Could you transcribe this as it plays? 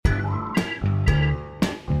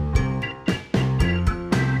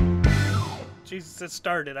movies that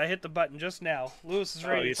started. I hit the button just now. Lewis is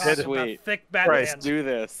ready to talk about Sweet. thick Batman. Let's do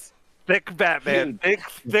this. Thick Batman. Dude.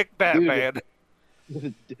 Thick Batman.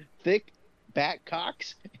 Thick bat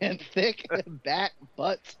cocks and thick bat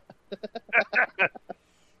butts.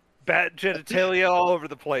 Bat genitalia all over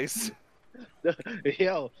the place.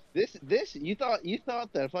 Yo, this you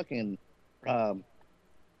thought that fucking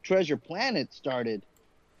Treasure Planet started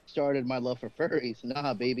my love for furries.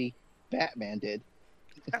 Nah, baby, Batman did.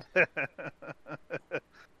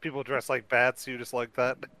 People dress like bats. You just like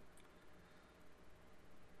that?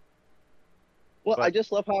 Well, But- I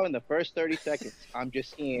just love how in the first 30 seconds I'm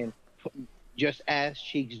just seeing just ass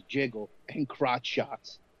cheeks jiggle and crotch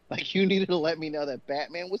shots. Like, you needed to let me know that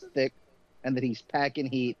Batman was thick and that he's packing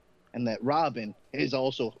heat and that Robin is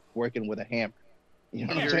also working with a hammer. You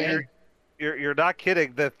know what I'm saying? You're not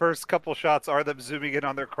kidding. The first couple shots are them zooming in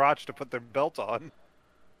on their crotch to put their belt on.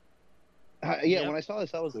 Yeah, when I saw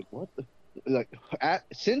this, I was like, what the? Like,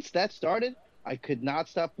 since that started, I could not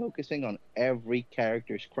stop focusing on every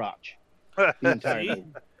character's crotch. The entire See? movie.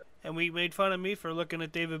 And we made fun of me for looking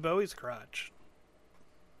at David Bowie's crotch.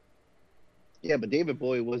 Yeah, but David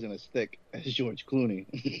Bowie wasn't as thick as George Clooney.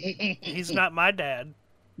 He's not my dad.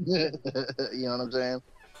 You know what I'm saying?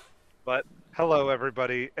 But hello,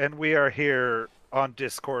 everybody, and we are here on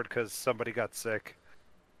Discord because somebody got sick.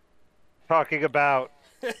 Talking about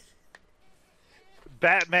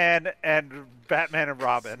Batman and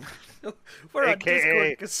Robin. We're on AKA Discord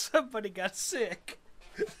because somebody got sick.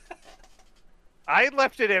 I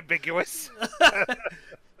left it ambiguous.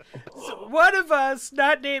 So one of us,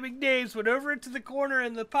 not naming names, went over into the corner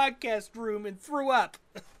in the podcast room and threw up.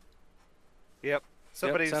 Yep.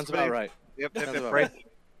 Somebody sounds about right. Yep. Sounds about Right.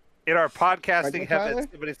 In our podcasting Right, heavens, Tyler?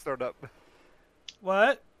 somebody's thrown up.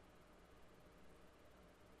 What?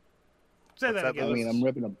 Say What's that that, again. I Lewis? mean,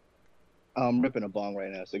 I'm ripping a bong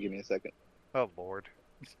right now, so give me a second. Oh Lord.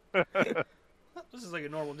 This is like a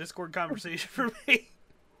normal Discord conversation for me.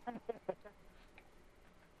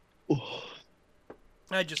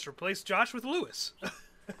 I just replaced Josh with Lewis.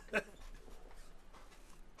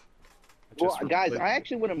 Well, guys, I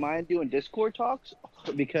actually wouldn't mind doing Discord talks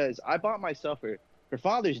because I bought myself for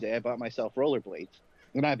Father's Day. I bought myself rollerblades,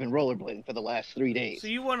 and I've been rollerblading for the last 3 days. So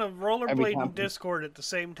you want to Every rollerblade time. and Discord at the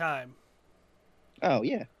same time. Oh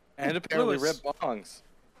yeah, And apparently Lewis. rip bongs.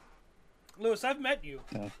 Lewis, I've met you.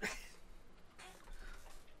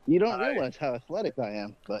 you don't realize how athletic I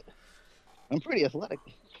am, but I'm pretty athletic.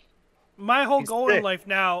 My whole He's goal in thick. life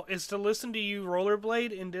now is to listen to you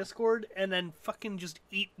rollerblade in Discord and then fucking just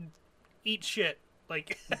eat shit.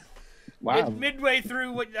 Like, Wow. midway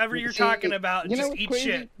through whatever you're See, talking about, you know just what's eat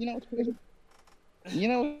crazy? shit. You know what's crazy? You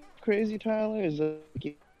know what's crazy, Tyler, is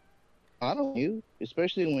I don't you,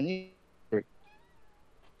 especially when you.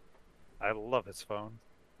 I love his phone.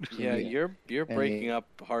 Yeah, Yeah. you're breaking up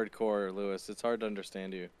hardcore, Lewis. It's hard to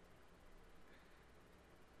understand you.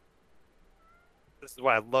 This is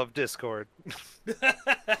why I love Discord.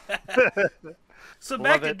 So Love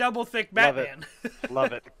back to it. double thick Love it. Batman.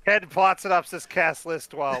 Love it. Ken plots it up this cast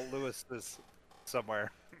list while Lewis is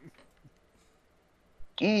somewhere.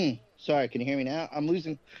 Sorry, can you hear me now?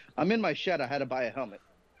 I'm in my shed. I had to buy a helmet.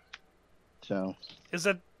 So, Is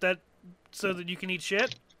that so that you can eat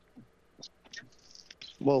shit?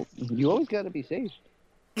 well, you always got to be safe.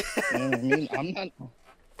 You know what I mean? I'm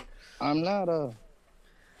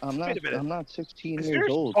Wait a minute. I'm not 16 Is years your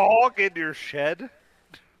old. bong in your shed?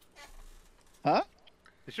 Huh?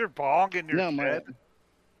 Is your bong in your No, my shed?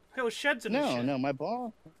 Oh, shed's in the shit. no, my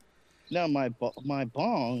bong. No, my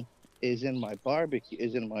bong is in my barbecue.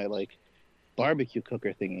 Is in my barbecue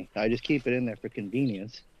cooker thingy. I just keep it in there for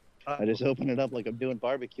convenience. I just open it up like I'm doing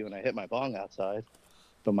barbecue, and I hit my bong outside.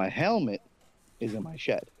 But my helmet is in my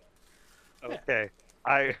shed. Okay.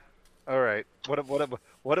 All right.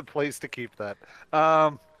 What a place to keep that.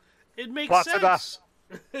 It makes Plot sense.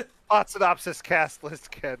 Plot synopsis cast list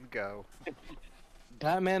can go.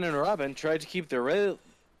 Batman and Robin tried to keep their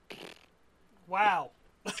Wow.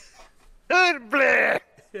 Bleh.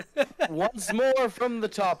 once more from the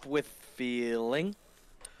top with feeling.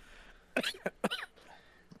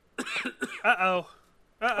 Uh-oh.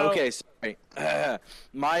 Uh-oh. Okay, sorry.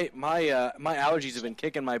 My allergies have been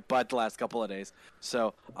kicking my butt the last couple of days,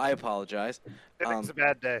 so I apologize. Today's a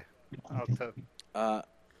bad day.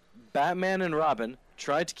 Batman and Robin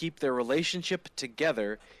tried to keep their relationship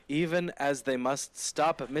together, even as they must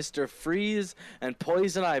stop Mr. Freeze and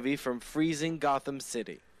Poison Ivy from freezing Gotham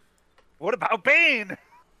City. What about Bane?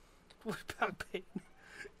 What about Bane?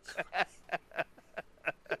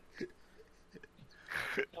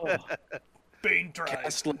 Bane tries.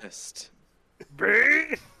 Cast list.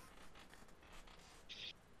 Bane?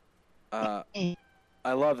 Uh,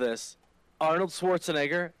 I love this. Arnold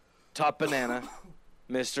Schwarzenegger, Top Banana,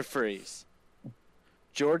 Mr. Freeze.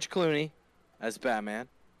 George Clooney as Batman.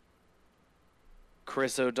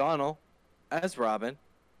 Chris O'Donnell as Robin.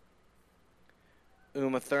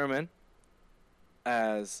 Uma Thurman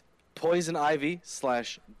as Poison Ivy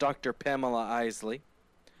 / Dr. Pamela Isley.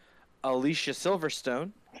 Alicia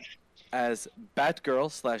Silverstone as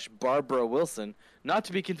Batgirl / Barbara Wilson, not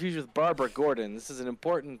to be confused with Barbara Gordon. This is an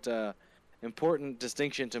important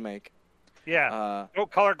distinction to make. Yeah.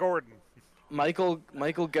 Don't call her Gordon. Michael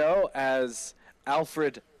Goh as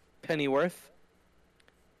Alfred Pennyworth.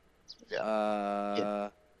 Yeah.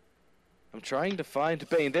 I'm trying to find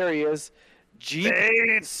Bane. There he is. Jeep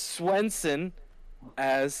Bane! Swenson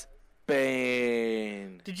as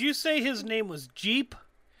Bane. Did you say his name was Jeep?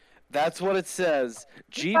 That's what it says.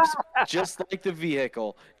 Jeep's just like the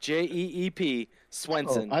vehicle. Jeep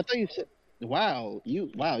Swenson. Oh, I thought you said. Wow, you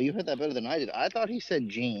heard that better than I did. I thought he said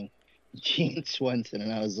Gene Swenson,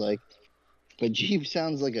 and I was like, but Jeep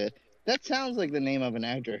sounds like that sounds like the name of an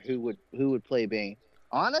actor who would play Bane.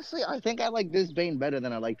 Honestly, I think I like this Bane better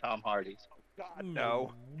than I like Tom Hardy's. God,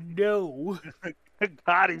 no. No.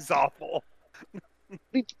 God, he's awful.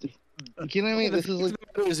 You know what I mean? This is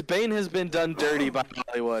like Bane has been done dirty by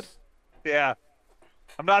Hollywood. Yeah.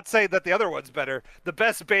 I'm not saying that the other one's better. The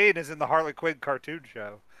best Bane is in the Harley Quinn cartoon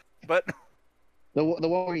show. But the one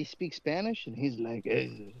where he speaks Spanish and he's like,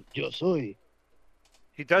 "Yo soy."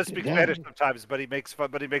 he does speak Damn. Spanish sometimes, but he makes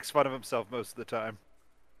fun of himself most of the time.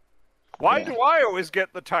 Why do I always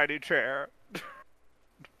get the tiny chair?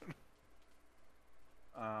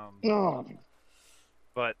 Oh.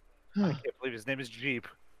 But I can't believe his name is Jeep.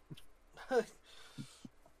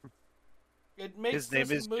 It makes His name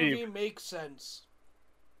this is movie Jeep. make sense.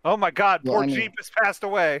 Oh my God, Well, poor I mean- Jeep has passed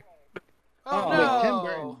away. Oh, wait,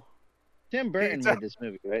 no. Tim Burton He's made this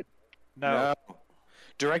movie, right? No.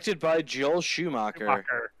 Directed by Joel Schumacher.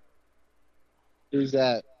 Schumacher. Who's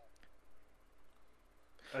that?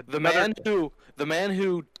 The Another- man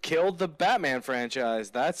who killed the Batman franchise.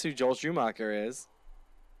 That's who Joel Schumacher is.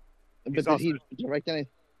 But He's did also- he direct any?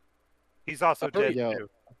 He's also dead yo. too.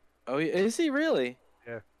 Oh, is he really?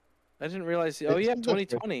 Yeah. I didn't realize. It's Oh yeah, the-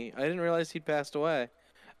 2020. I didn't realize he'd passed away.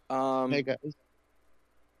 Hey guys.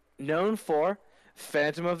 Known for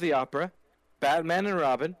Phantom of the Opera, Batman and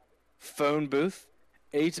Robin, Phone Booth,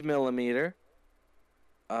 8mm,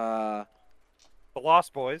 The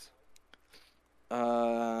Lost Boys.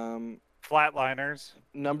 um, Flatliners.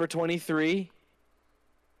 number 23,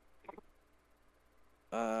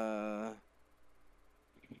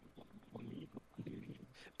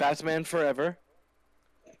 Batman Forever,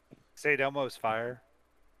 St. Elmo's Fire.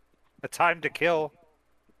 A Time to Kill.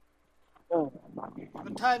 The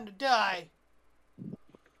time to die.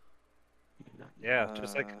 Yeah,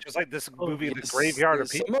 just like this movie, The Yes, Graveyard of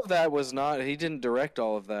People. Some of that was not. He didn't direct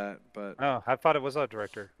all of that, but Oh, I thought it was a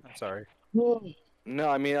director. I'm sorry. no.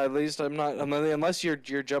 I mean, at least I'm not. Unless you're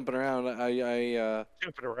jumping around.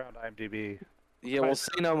 Jumping around IMDb. Yeah, well,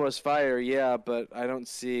 St. Elmo's Fire, yeah, but I don't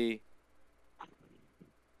see.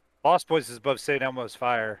 Lost Boys is above St. Elmo's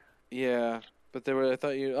Fire. Yeah, but there were. I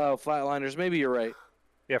thought you. Oh, Flatliners. Maybe you're right.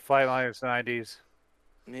 Yeah, Flatliners 90s.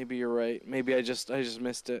 Maybe you're right. Maybe I just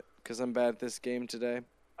missed it because I'm bad at this game today.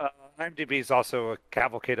 IMDb is also a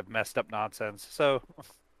cavalcade of messed up nonsense, so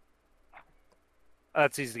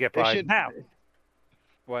that's easy to get They by. should- Now,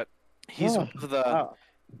 what? He's Oh, one of the. wow.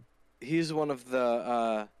 He's one of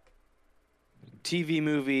the TV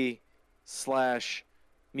movie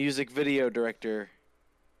 / music video director.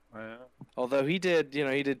 Although he did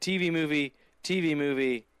TV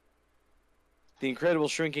movie, The Incredible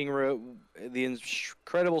Shrinking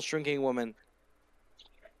Woman,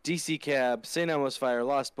 DC Cab, St. Elmo's Fire,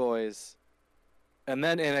 Lost Boys, and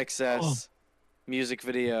then NXS, music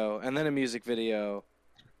video, and then a music video,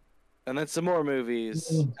 and then some more movies,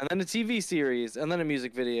 and then a TV series, and then a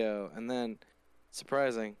music video, and then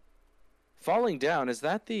surprising, Falling Down. Is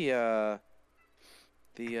that the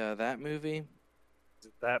that movie?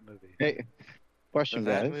 That movie. Hey, question,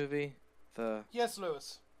 That guys. movie? The Yes,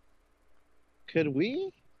 Lewis. Could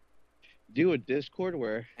we do a Discord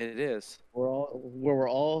where it is. we're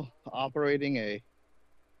all operating a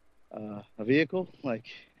vehicle? Like,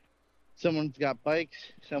 someone's got bikes,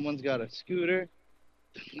 someone's got a scooter,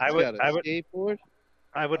 someone's got a skateboard.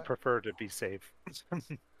 I would prefer to be safe.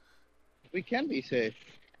 We can be safe.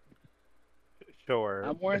 Sure.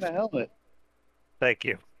 I'm wearing a helmet. Thank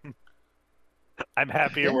you. I'm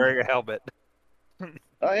happy you're wearing a helmet.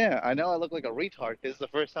 Oh yeah, I know I look like a retard because it's the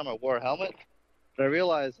first time I wore a helmet, but I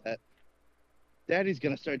realized that Daddy's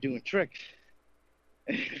gonna start doing tricks.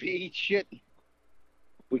 If he eats shit,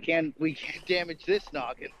 We can't damage this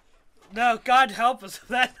noggin. No, God help us if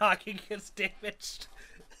that noggin gets damaged.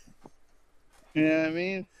 You know what I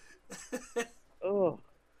mean? Oh.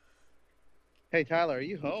 Hey Tyler, are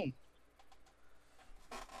you home?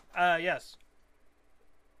 Yes.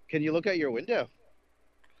 Can you look out your window?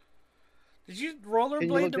 Did you Can you rollerblade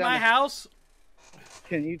look to down my the- house?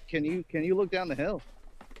 Can you look down the hill?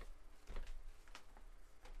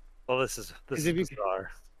 Well, this is if you-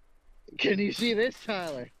 bizarre. Can you see this,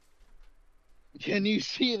 Tyler? Can you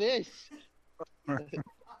see this?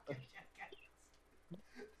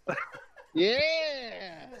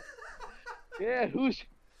 Yeah. Yeah. Who's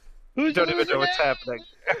Don't even losing know what's out? happening.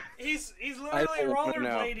 He's I literally don't know.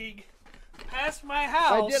 rollerblading past my I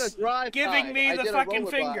house, did a drive. giving me the fucking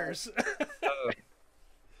fingers.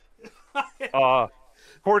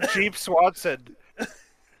 Poor Jeep Swanson.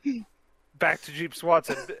 Back to Jeep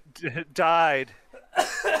Swanson. Died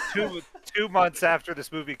 2 months after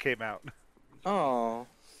this movie came out. Oh.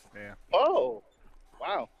 Yeah. Oh,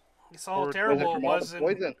 wow. It's all Was it terrible. Was it It from all was the in...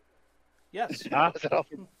 poison? Yes. Huh?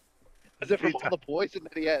 Was it from all the poison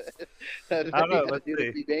that he had? That I don't know, he had to let's do to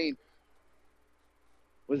see. be Bane?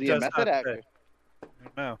 Was he a Does method not actor?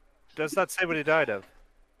 No. Does not say what he died of.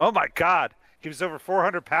 Oh my god. He was over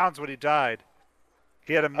 400 pounds when he died.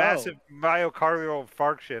 He had a massive myocardial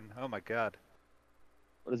infarction. Oh my god.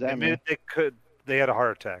 What does They that mean? admitted they had a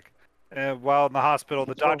heart attack. And while in the hospital,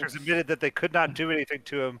 the doctors admitted that they could not do anything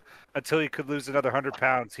to him until he could lose another 100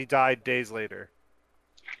 pounds. He died days later.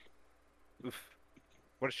 Oof.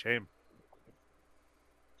 What a shame.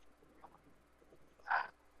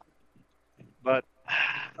 But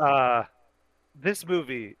this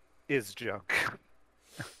movie is junk.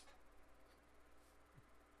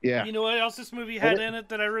 Yeah. You know what else this movie had in it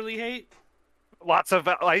that I really hate? Lots of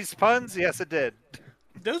ice puns? Yes, it did.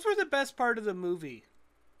 Those were the best part of the movie.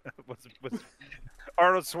 was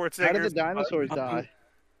Arnold Schwarzenegger. How did the dinosaurs die?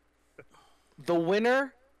 The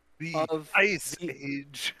winner The of Ice the-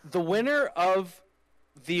 Age. the winner of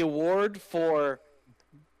the award for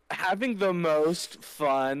having the most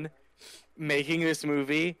fun making this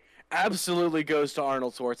movie absolutely goes to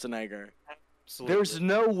Arnold Schwarzenegger. Absolutely. There's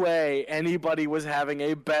no way anybody was having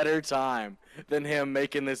a better time than him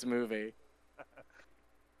making this movie.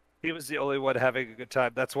 He was the only one having a good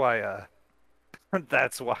time. That's why.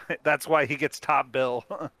 That's why he gets top bill.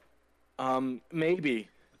 Maybe.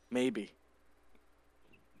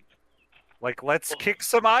 Like, let's kick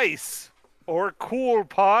some ice or cool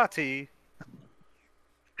party.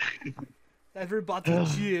 Everybody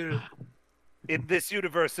cheer. In this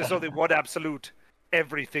universe, there's only one absolute.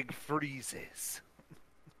 Everything freezes.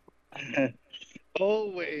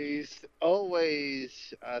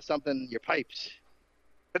 always, something. Your pipes.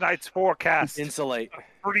 Tonight's forecast. Insulate.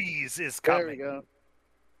 Freeze is There we coming. go.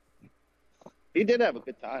 He did have a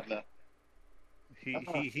good time though.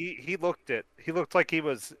 He looked it. He looked like He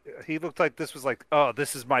looked like this was like, oh,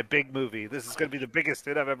 this is my big movie. This is gonna be the biggest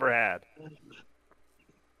hit I've ever had.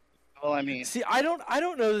 Well, I mean, See, I don't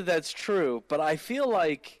know that that's true, but I feel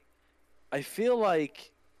like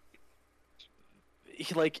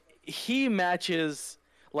he matches,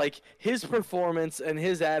 like, his performance and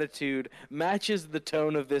his attitude matches the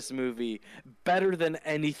tone of this movie better than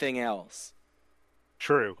anything else.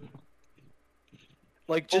 True.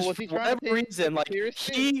 Like, Well, just was he for trying to whatever take reason, like,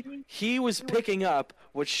 seriously? he was picking up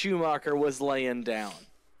what Schumacher was laying down.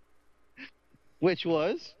 which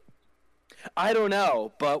was I don't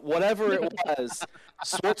know, but whatever it was,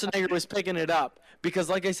 Schwarzenegger was picking it up because,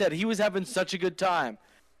 like I said, he was having such a good time,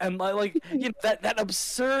 and like you know, that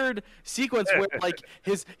absurd sequence where like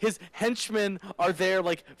his henchmen are there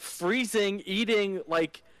like freezing, eating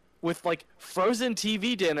like with like frozen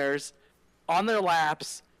TV dinners on their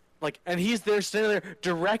laps, like, and he's there standing there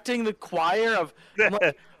directing the choir of. I'm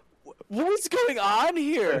like, what's going on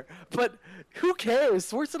here? But who cares?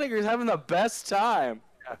 Schwarzenegger's having the best time.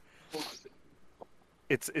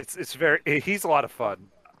 It's very. He's a lot of fun.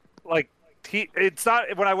 Like it's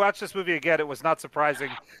not. When I watched this movie again, it was not surprising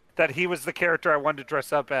that he was the character I wanted to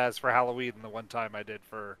dress up as for Halloween. The one time I did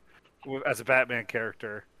as a Batman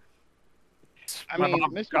character. I My mean,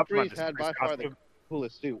 mom Mr. got my Freeze had by Freeze far the costume.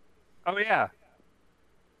 coolest suit. Oh yeah.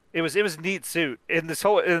 It was a neat suit. In this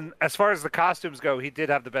whole, as far as the costumes go, he did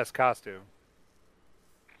have the best costume.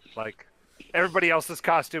 Like everybody else's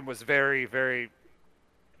costume was very, very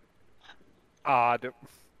odd.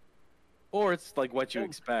 Or it's like what you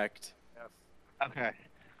expect. Okay.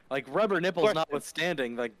 Like rubber nipples Question.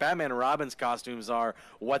 notwithstanding, like Batman and Robin's costumes are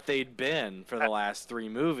what they'd been for the last 3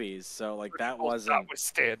 movies. So like that wasn't.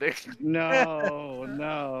 Notwithstanding. No,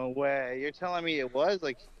 no way. You're telling me it was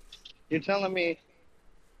like. You're telling me.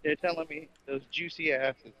 They're telling me those juicy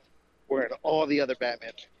asses were in all the other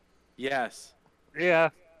Batman. Yes. Yeah,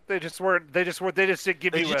 they just weren't. They just were. They just didn't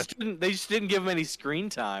give They you a. just didn't. They just didn't give him any screen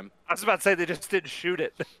time. I was about to say they just didn't shoot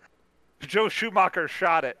it. Joe Schumacher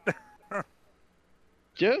shot it.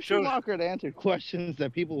 Joe Schumacher had answered questions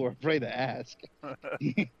that people were afraid to ask.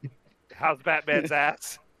 How's Batman's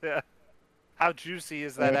ass? Yeah. How juicy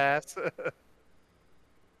is that ass?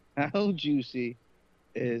 How juicy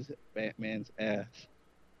is Batman's ass?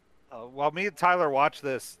 While me and Tyler watched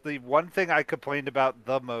this, the one thing I complained about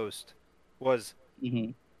the most was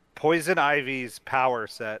Poison Ivy's power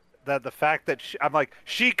set. That the fact that I'm like,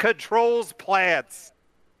 she controls plants.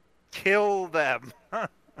 Kill them.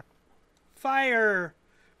 Fire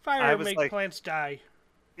make like, plants die.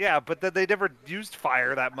 Yeah, but then they never used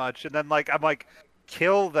fire that much. And then I'm like,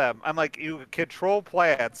 kill them. I'm like, you control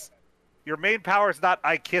plants. Your main power is not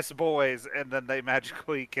I kiss boys and then they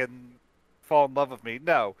magically can fall in love with me.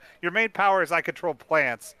 No, your main power is I control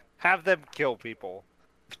plants. Have them kill people.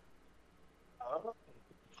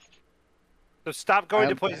 So stop going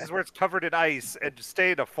to places where it's covered in ice and just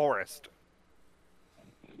stay in a forest.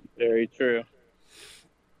 Very true.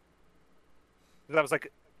 I was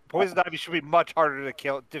like, Poison Ivy should be much harder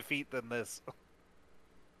to defeat than this.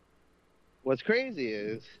 What's crazy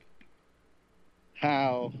is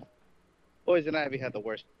how Poison Ivy had the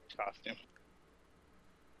worst costume.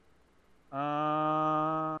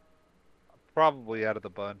 Probably out of the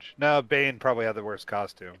bunch. No, Bane probably had the worst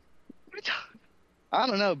costume. I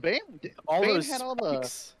don't know. Bane All Bane those had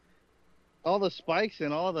spikes. all the spikes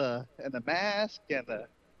and the mask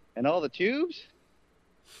and all the tubes.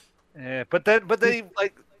 Yeah, but they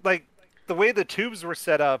like the way the tubes were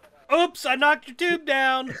set up. Oops! I knocked your tube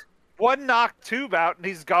down. One knocked tube out and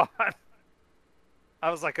he's gone. I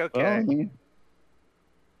was like, okay.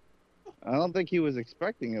 I don't think he was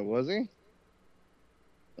expecting it, was he?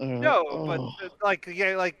 No, but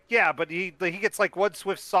but he gets like one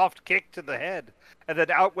swift soft kick to the head, and then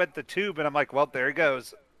out went the tube, and I'm like, well, there he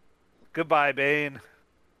goes. Goodbye, Bane.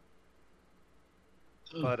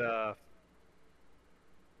 But as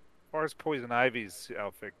far as Poison Ivy's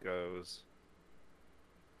outfit goes,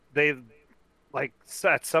 they like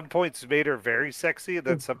at some points made her very sexy, and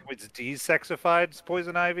then some points de-sexified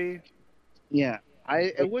Poison Ivy. Yeah,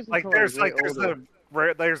 it wasn't like there's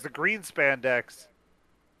the green spandex,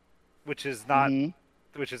 which is not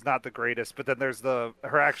the greatest, but then there's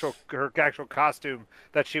her actual costume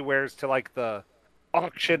that she wears to like the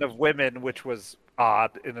auction of women, which was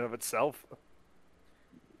odd in and of itself.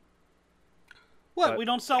 What, we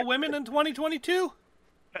don't sell women in 2022?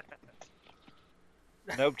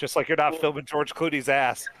 Nope, just like you're not filming George Clooney's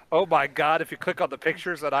ass. Oh my god, if you click on the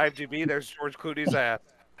pictures on IMDb, there's George Clooney's ass.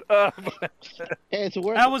 Hey, it's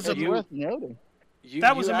worth noting.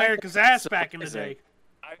 That was America's ass back in the day.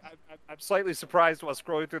 I'm slightly surprised while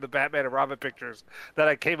scrolling through the Batman and Robin pictures that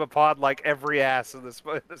I came upon like every ass in this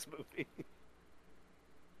movie.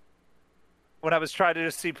 When I was trying to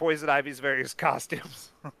just see Poison Ivy's various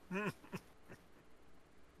costumes.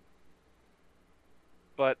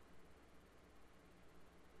 But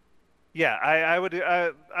yeah, I would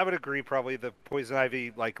agree. Probably the Poison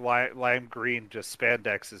Ivy like lime green just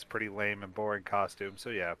spandex is pretty lame and boring costume.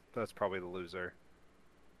 So yeah, that's probably the loser.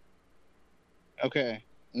 Okay,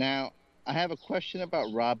 now I have a question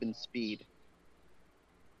about Robin's speed.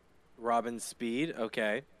 Robin's speed,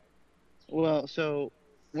 okay. Well, so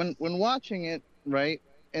when watching it, right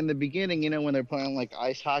in the beginning, when they're playing like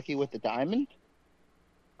ice hockey with the diamond.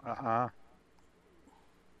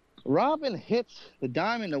 Robin hits the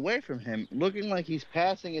diamond away from him, looking like he's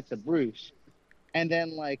passing it to Bruce, and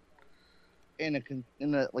then like in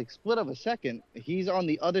a like split of a second, he's on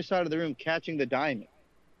the other side of the room catching the diamond.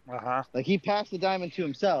 Like he passed the diamond to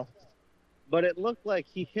himself, but it looked like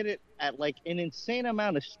he hit it at like an insane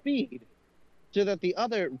amount of speed, so that the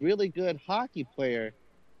other really good hockey player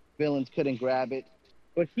villains couldn't grab it.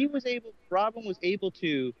 But Robin was able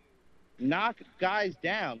to knock guys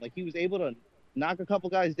down. Like he was able to knock a couple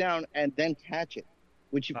guys down and then catch it,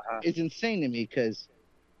 which is insane to me because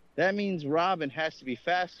that means Robin has to be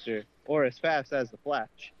faster or as fast as the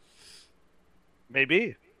Flash.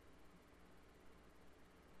 Maybe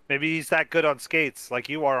he's that good on skates like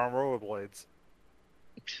you are on rollerblades.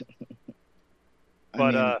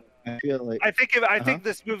 But I feel like I think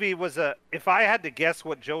this movie was if I had to guess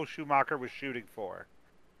what Joel Schumacher was shooting for,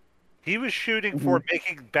 he was shooting for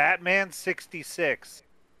making Batman 66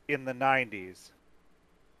 in the 90s.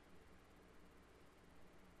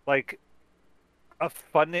 Like a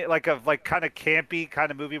funny, like kind of campy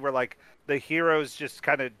kind of movie where like the hero's just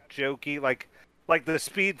kind of jokey, like the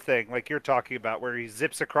Speed thing, like you're talking about, where he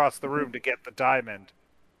zips across the room to get the diamond.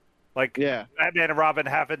 Like Yeah. Batman and Robin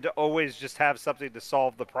happen to always just have something to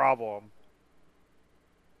solve the problem.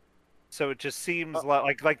 So it just seems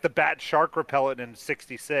like the bat shark repellent in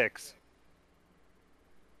 '66.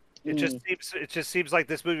 It just seems like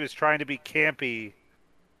this movie was trying to be campy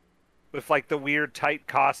with like the weird tight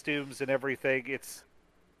costumes and everything. It's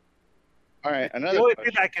All right. the Another only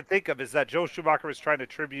question. thing I can think of is that Joel Schumacher was trying to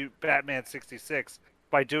tribute Batman '66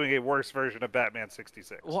 by doing a worse version of Batman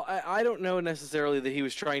 '66. Well, I don't know necessarily that he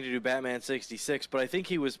was trying to do Batman 66, but I think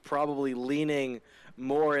he was probably leaning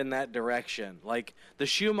more in that direction. Like, the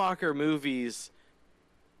Schumacher movies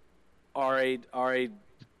are a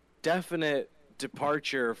definite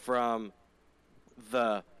departure from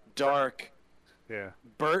the dark Yeah.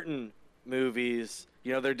 Burton movies.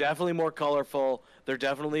 You know, they're definitely more colorful. They're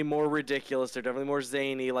definitely more ridiculous. They're definitely more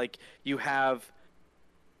zany. Like, you have,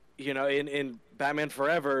 you know, in Batman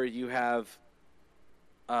Forever, you have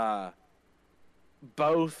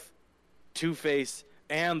both Two-Face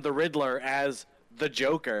and the Riddler as the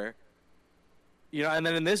Joker. You know, and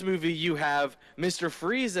then in this movie, you have Mr.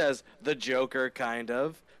 Freeze as the Joker, kind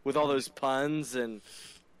of, with all those puns and,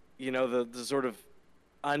 you know, the sort of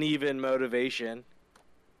uneven motivation.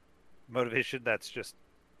 Motivation that's just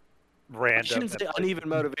I random. shouldn't say uneven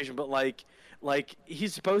motivation, but like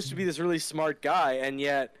he's supposed to be this really smart guy, and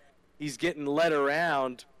yet he's getting led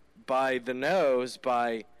around by the nose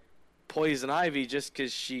by Poison Ivy just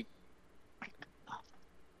because she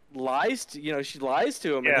lies to, you know, she lies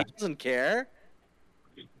to him, Yeah. and he doesn't care.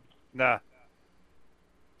 Nah.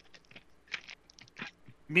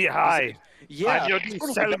 Hi. Yeah, I'm your new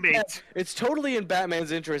cellmate. it's totally in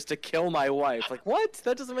Batman's interest to kill my wife. Like, what?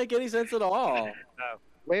 That doesn't make any sense at all. No.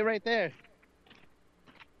 Wait right there.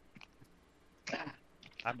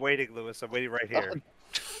 I'm waiting, Lewis. I'm waiting right here.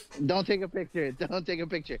 Don't take a picture. Don't take a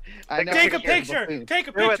picture. Take a picture. Buffoon. Take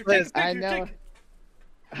a Do it, picture. Take Liz. a I picture. know.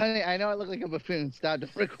 Honey, I know I look like a buffoon. Stop.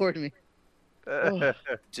 Don't record me. Oh.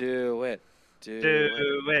 Do it. Do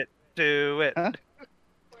it. Do it. Huh?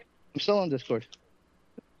 I'm still on Discord.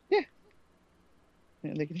 Yeah.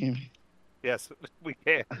 Yeah, they can hear me. Yes, we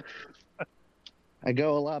can. I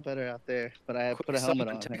go a lot better out there, but I put a helmet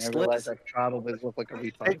on, and I text realized Liz. I probably look like a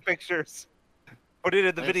retard. Take pictures. Put it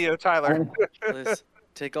in the Liz. video, Tyler. Liz,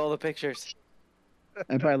 take all the pictures.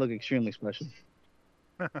 I probably look extremely special.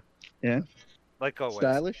 Yeah? Like always.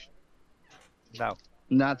 Stylish? No.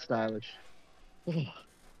 Not stylish.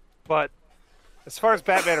 But as far as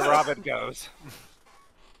Batman and Robin goes,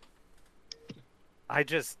 I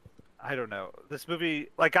don't know. This movie,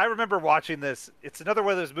 like, I remember watching this. It's another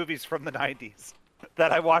one of those movies from the 90s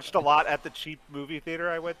that I watched a lot at the cheap movie theater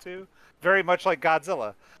I went to. Very much like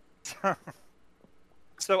Godzilla.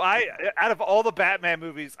 So out of all the Batman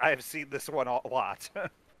movies, I have seen this one a lot.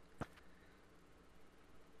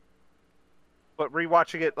 But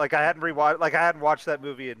rewatching it, like I hadn't watched that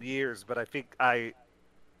movie in years, but I think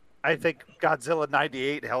Godzilla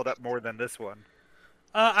 '98 held up more than this one.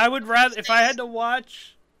 I would rather, if I had to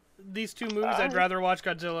watch these two movies, I'd rather watch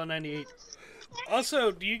Godzilla '98.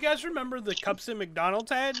 Also, do you guys remember the cups that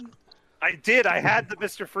McDonald's had? I did. I had the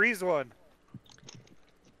Mr. Freeze one.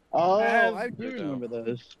 Oh, have- I do remember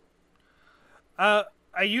those. I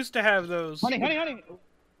used to have those Honey.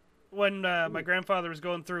 when my grandfather was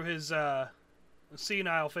going through his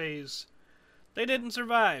senile phase. They didn't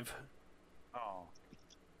survive. Oh,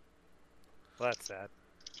 well, that's sad.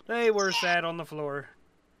 They were sad on the floor.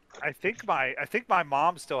 I think my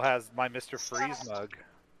mom still has my Mr. Freeze mug.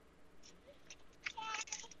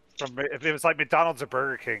 From if it was like McDonald's or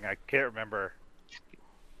Burger King, I can't remember.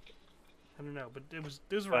 I don't know, but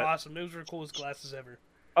those were awesome. Those were the coolest glasses ever.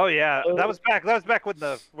 Oh yeah, that was back when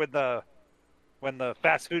the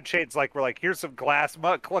fast food chains were like, here's some glass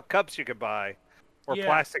cups you can buy, or Yeah.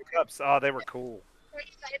 plastic cups. Oh, they were cool.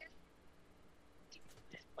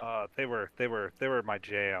 They were my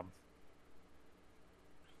jam.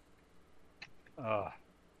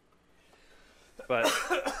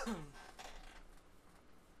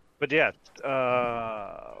 But yeah,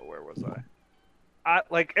 where was I?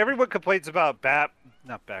 Like everyone complains about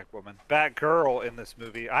Batgirl in this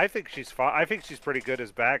movie. I think she's fine. I think she's pretty good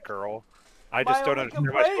as Batgirl. I just My don't only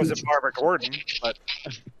understand why she wasn't Barbara Gordon. But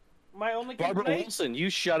My only Barbara complaint. Wilson, you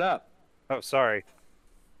shut up. oh, sorry.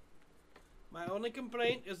 My only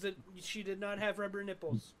complaint is that she did not have rubber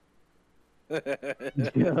nipples.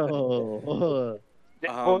 Yo.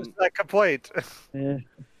 What was that complaint? Yeah.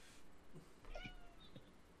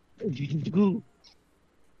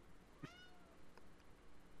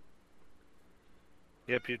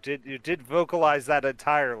 Yep, you did vocalize that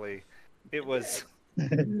entirely. It was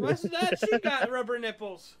What's that? She got rubber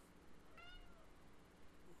nipples.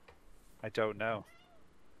 I don't know.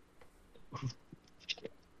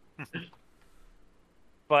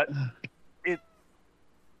 But it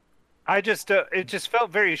just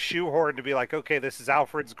felt very shoehorned to be like, okay, this is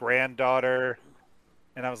Alfred's granddaughter,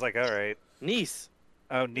 and I was like, all right, Niece.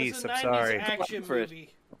 oh It niece, was a I'm 90s sorry. action Alfred.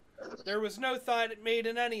 movie. There was no thought made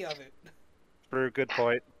in any of it. True, good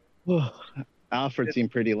point. Alfred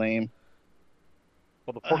seemed pretty lame.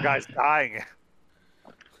 Well, the poor guy's dying.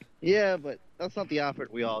 Yeah, but that's not the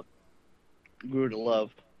Alfred we all grew to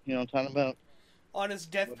love. You know what I'm talking about? On his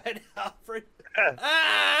deathbed, Alfred.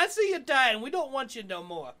 I see you dying. We don't want you no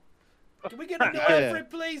more. Can we get a new Alfred,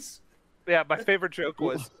 please? Yeah, my favorite joke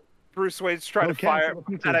was Bruce Wayne's trying to fire.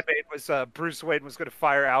 That I made was Bruce Wayne was going to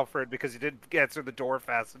fire Alfred because he didn't answer the door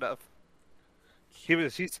fast enough.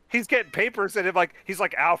 He's getting papers and he's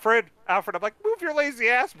like Alfred. I'm like, move your lazy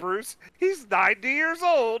ass, Bruce. He's 90 years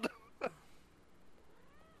old.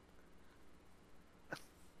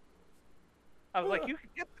 I was like, you can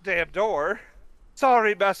get the damn door.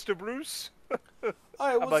 Sorry, Master Bruce.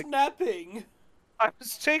 I was napping. I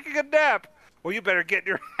was taking a nap. Well, you better get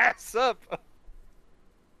your ass up.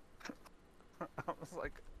 I was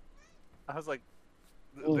like,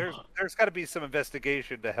 there's got to be some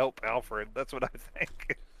investigation to help Alfred. That's what I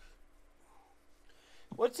think.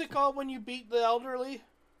 What's it called when you beat the elderly?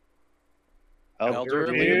 Elder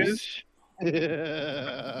abuse.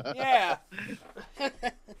 Yeah.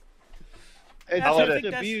 It's I just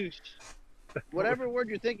think abuse. Whatever word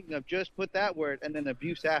you're thinking of, just put that word and then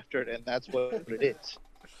abuse after it, and that's what it is.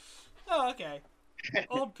 Oh, okay.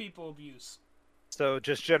 Old people abuse. So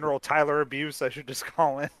just general Tyler abuse, I should just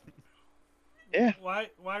call it. Yeah. Why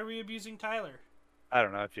are we abusing Tyler? I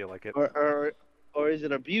don't know. I feel like it. Or is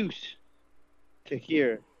it abuse to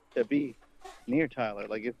be near Tyler?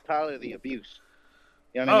 Like, is Tyler the abuse?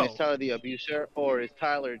 You know what I mean? Is Tyler the abuser, or is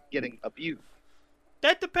Tyler getting abused?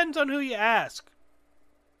 That depends on who you ask.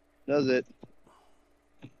 Does it?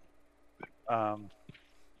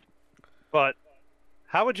 But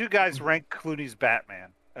how would you guys rank Clooney's Batman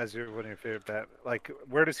as one of your favorite Batman? Like,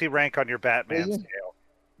 where does he rank on your Batman scale?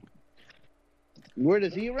 Where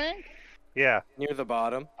does he rank? Yeah. Near the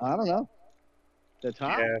bottom. I don't know. The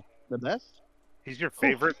top? Yeah. The best? He's your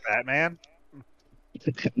favorite Batman?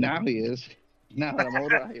 Now he is. Now that I'm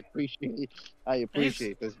older, I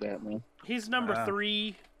appreciate this Batman. He's number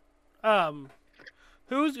 3. Who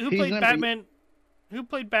He's played number- Batman? Who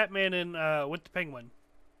played Batman in with the Penguin?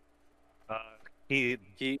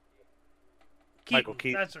 Keaton. Michael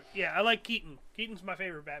Keaton. That's right. Yeah, I like Keaton. Keaton's my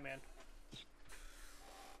favorite Batman.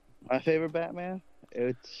 My favorite Batman?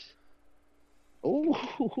 It's...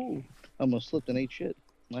 Oh, almost slipped and ate shit.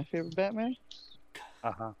 My favorite Batman?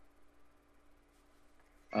 Uh-huh.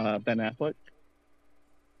 Ben Affleck.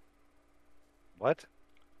 What?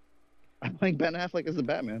 I like Ben Affleck as the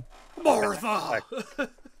Batman. Martha!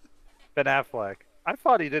 Ben Affleck. I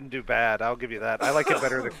thought he didn't do bad. I'll give you that. I like it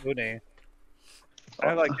better than Clooney.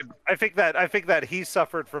 I like him. I think that he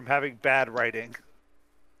suffered from having bad writing.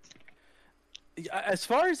 As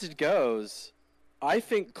far as it goes, I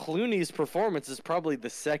think Clooney's performance is probably the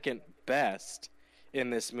second best in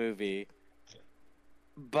this movie.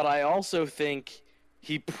 But I also think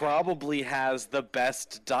he probably has the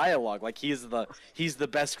best dialogue. Like, he's the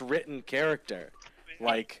best written character.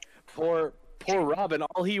 Like, poor Robin,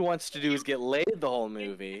 all he wants to do is get laid the whole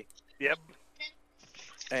movie. Yep.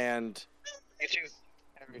 And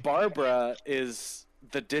Barbara is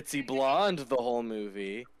the ditzy blonde the whole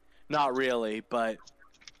movie. Not really, but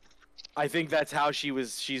I think that's how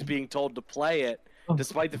she's being told to play it,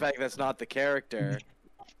 despite the fact that's not the character.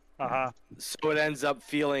 Uh-huh. So it ends up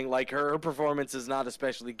feeling like her performance is not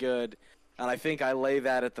especially good, and I think I lay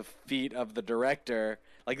that at the feet of the director.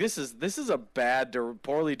 Like, this is a bad,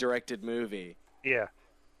 poorly directed movie. Yeah.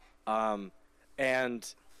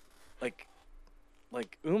 And like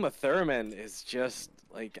Uma Thurman is just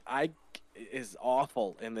is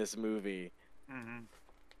awful in this movie. Mm-hmm.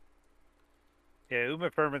 Yeah, Uma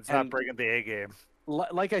Thurman's not bringing the A game.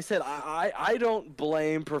 Like I said, I don't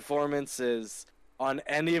blame performances on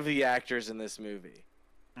any of the actors in this movie.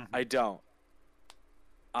 Mm-hmm. I don't.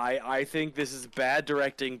 I think this is bad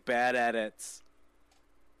directing, bad edits.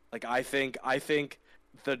 Like, I think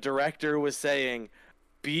the director was saying,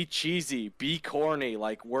 be cheesy, be corny,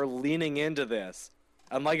 like, we're leaning into this.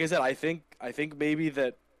 And like I said, I think maybe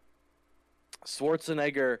that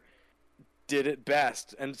Schwarzenegger did it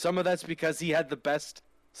best, and some of that's because he had the best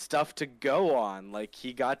stuff to go on. Like,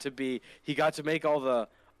 he got to make all the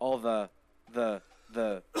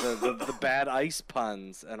bad ice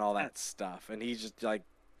puns and all that stuff, and he just like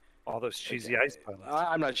all those cheesy ice puns.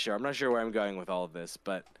 I'm not sure where I'm going with all of this,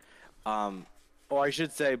 but or I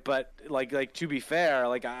should say, but like to be fair,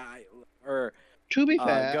 like To be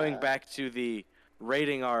fair, going back to the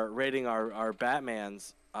rating our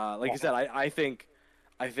Batmans. Like I said, I think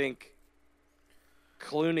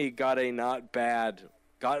Clooney got a not bad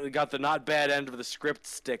got the not bad end of the script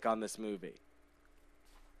stick on this movie.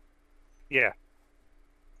 Yeah.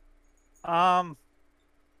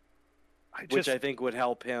 Which I think would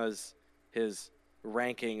help his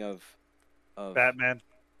ranking of Batman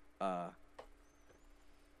uh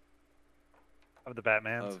of the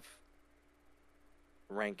Batmans. of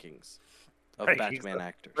rankings of Rankings Batman of-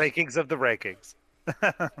 actors. Rankings of the rankings.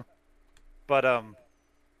 But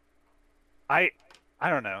I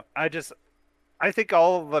don't know. I think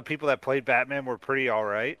all of the people that played Batman were pretty all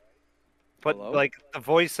right. But Hello? like the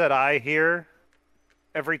voice that I hear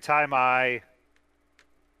every time I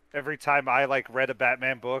like read a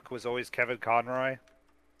Batman book was always Kevin Conroy.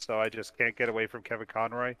 So I just can't get away from Kevin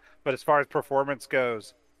Conroy. But as far as performance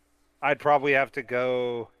goes, I'd probably have to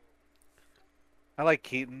go. I like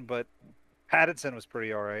Keaton, but Pattinson was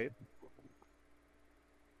pretty all right.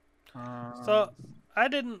 So I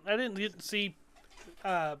didn't get to see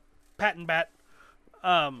Patton Bat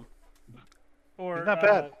or He's not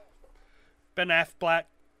bad. Ben Affleck.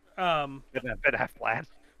 Ben Affleck.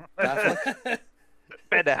 Affleck?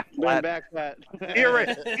 Ben bring Affleck. back that. He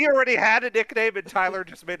already had a nickname, and Tyler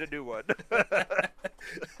just made a new one.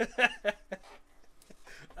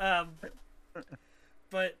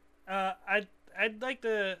 But I'd like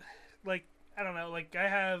to, like, I don't know, like I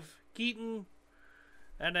have Keaton,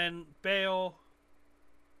 and then Bale,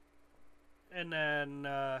 and then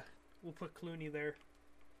we'll put Clooney there.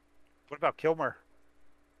 What about Kilmer?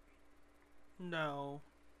 No.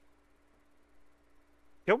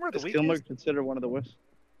 Kilmer the Is weakest? Kilmer considered one of the worst?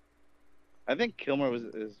 I think Kilmer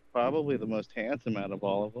is probably the most handsome out of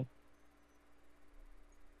all of them.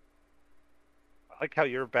 I like how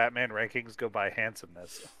your Batman rankings go by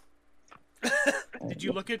handsomeness. Did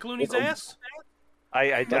you look at Clooney's ass?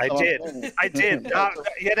 I That's all I'm did. saying. I did. Not,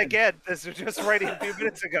 yet again, this was just writing a few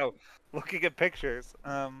minutes ago, looking at pictures.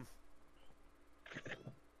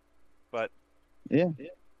 But Yeah.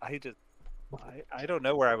 I don't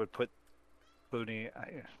know where I would put Clooney.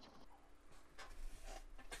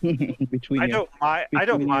 Between I your- don't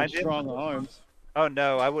between your mind him. strong arms. Oh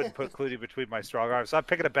no, I wouldn't put Clooney between my strong arms. So I'm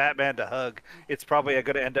picking a Batman to hug. It's probably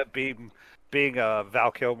going to end up being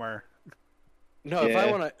Val Kilmer. No, if I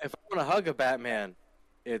Yeah. wanna hug a Batman,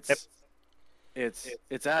 it's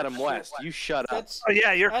Adam West. You shut up. That's Oh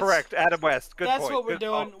yeah, you're That's- correct, Adam West. Good that's point. what we're Good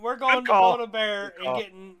doing. call. We're going to call. Build-A-Bear Good call.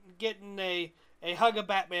 and getting a hug a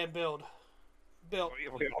Batman built. We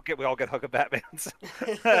all get hug of Batmans.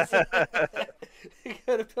 You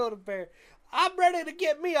gotta Build-A-Bear. I'm ready to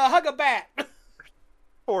get me a hug a bat.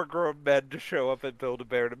 4 grown men to show up and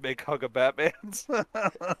Build-A-Bear to make hug of Batmans.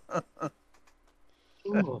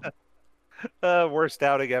 Ooh. Worst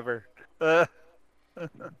outing ever. Do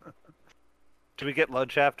we get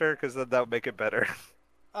lunch after? Because then that would make it better.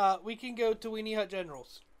 We can go to Weenie Hut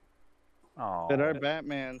Generals. Oh. Could our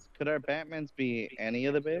Batmans be any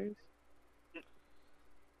of the bears?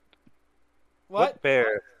 What?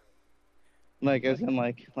 bear? Like as in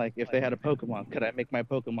like if they had a Pokemon, could I make my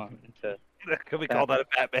Pokemon into Could we call that a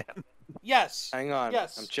Batman? Yes. Hang on.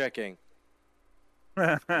 Yes. I'm checking.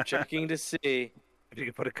 If Checking to see you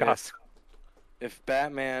could put a costume. if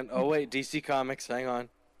Batman. Oh wait, DC Comics. Hang on.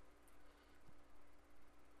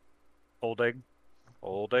 Holding.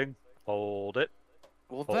 Hold it.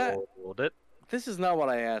 Well, Hold it. this is not what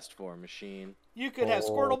I asked for, machine. You could have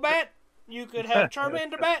Squirtle Bat. You could have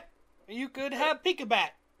Charmander Bat. You could have Pika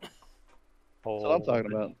Bat. That's what I'm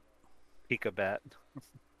talking about. Pika Bat.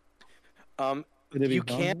 Could it be You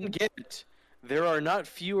can Bumblebee? get. There are not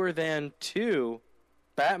fewer than 2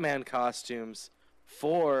 Batman costumes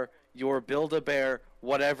for your Build-A-Bear,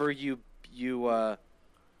 whatever you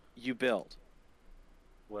build.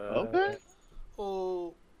 Well, Okay.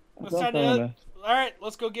 Oh. That's Let's try not bad to. enough. All right.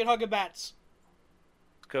 Let's go get hug a bats.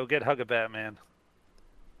 Let's go get hug a Batman.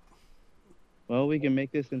 Well, we can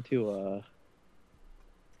make this into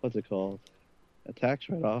what's it called? A tax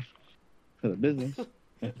write-off for the business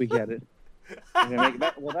if we get it. We're gonna make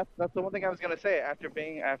that, well, that's the one thing I was gonna say.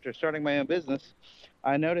 After starting my own business,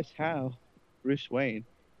 I noticed how Bruce Wayne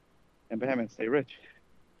and Batman stay rich.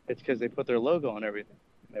 It's because they put their logo on everything.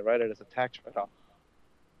 And they write it as a tax write-off.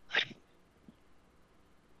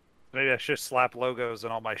 Maybe I should slap logos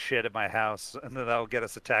on all my shit in my house, and then that'll get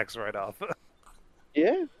us a tax write-off.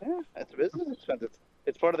 Yeah, that's a business expense.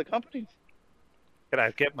 It's part of the company. Can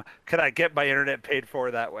I get my internet paid for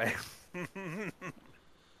that way?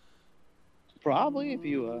 Probably if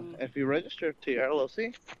you register to your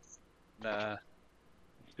LLC. Nah.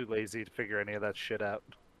 Too lazy to figure any of that shit out.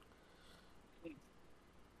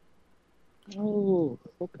 Oh,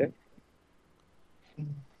 okay.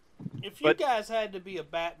 If you But- guys had to be a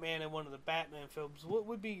Batman in one of the Batman films, what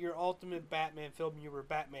would be your ultimate Batman film you were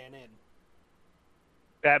Batman in?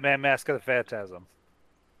 Batman: Mask of the Phantasm.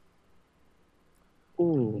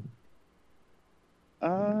 Ooh.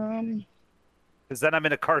 Because then I'm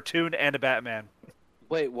in a cartoon and a Batman.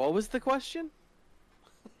 Wait, what was the question?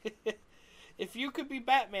 If you could be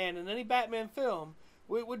Batman in any Batman film,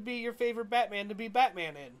 what would be your favorite Batman to be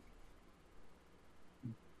Batman in?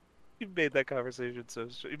 You made that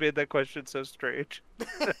you made that question so strange.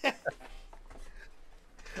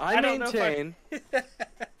 I don't know if maintain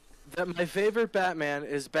that my favorite Batman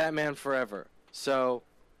is Batman Forever. So,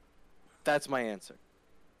 that's my answer.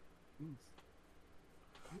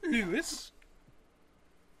 Lewis?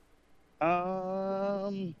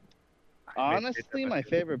 Honestly, my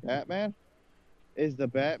favorite Batman is the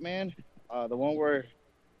Batman, the one where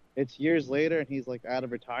it's years later and he's like out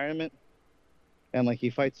of retirement and like he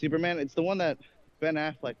fights Superman. It's the one that Ben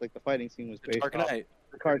Affleck, like the fighting scene was based Dark off. Knight.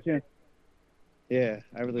 The cartoon. Yeah,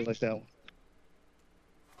 I really like that one.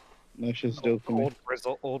 That's just dope for me.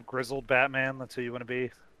 Old grizzled Batman. That's who you want to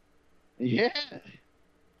be. Yeah.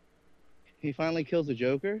 He finally kills the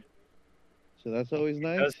Joker, so that's always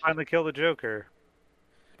nice. Does finally kill the Joker.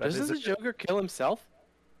 Doesn't the Joker kill himself?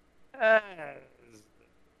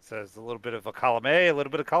 Says a little bit of a column A, a little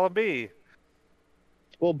bit of column B.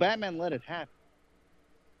 Well, Batman let it happen.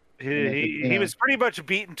 He was pretty much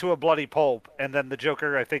beaten to a bloody pulp, and then the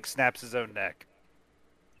Joker, I think, snaps his own neck.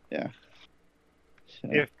 Yeah. So,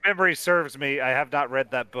 If memory serves me, I have not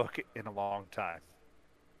read that book in a long time.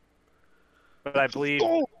 But I believe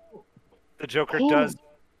the Joker does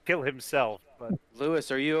kill himself. But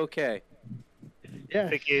Lewis, are you okay? yeah,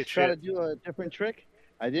 think he ate try to shit. do a different trick.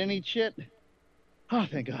 I didn't eat shit. Oh,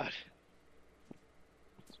 thank God.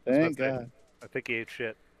 Thank Okay. God. I think he ate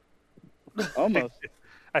shit. Almost.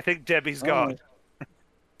 I think Debbie's gone.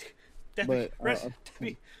 Debbie, But,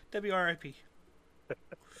 Debbie R.I.P.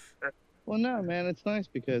 Well, no, man, it's nice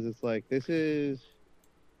because it's like this is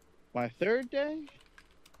my third day,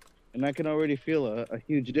 and I can already feel a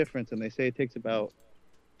huge difference. And they say it takes about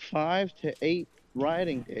 5 to 8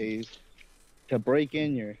 riding days to break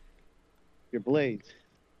in your blades,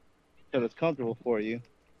 so it's comfortable for you.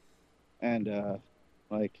 And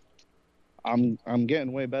like I'm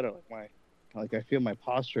getting way better. Like I feel my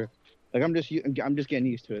posture. Like I'm just getting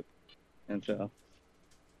used to it, and so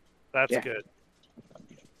That's Yeah. good.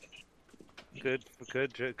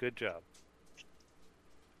 Good job.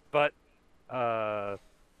 But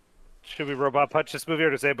should we robot punch this movie, or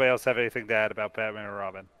does anybody else have anything to add about Batman and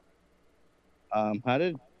Robin? how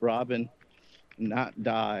did Robin not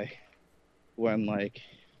die when like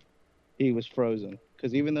he was frozen?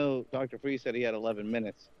 Because even though Dr. Freeze said he had 11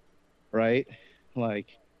 minutes, right? Like,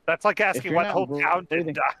 That's like asking you're why not the whole town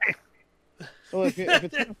breathing- didn't die. well, if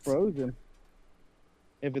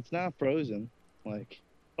it's not frozen, like,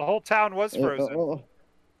 The whole town was frozen.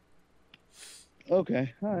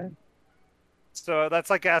 Okay, all right. So that's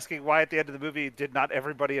like asking why at the end of the movie did not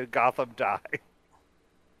everybody in Gotham die?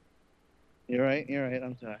 You're right.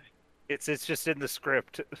 I'm sorry. It's just in the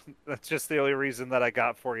script. That's just the only reason that I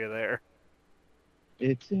got for you there.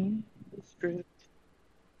 It's in the script.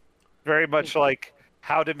 Very much like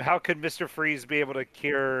how can Mr. Freeze be able to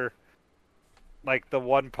cure like the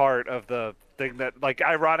one part of the thing that like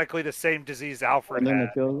ironically the same disease Alfred And then had.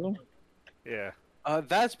 it kills him. Yeah,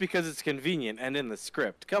 That's because it's convenient and in the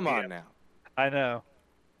script. Come on now. I know.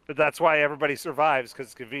 But that's why everybody survives, because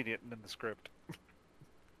it's convenient and in the script.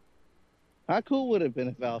 How cool would it have been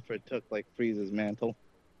if Alfred took like Freeze's mantle?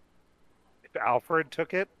 If Alfred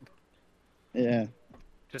took it, Yeah.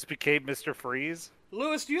 just became Mr. Freeze.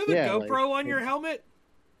 Lewis, do you have a Yeah, GoPro like- on your helmet?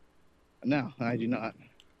 No, I do not.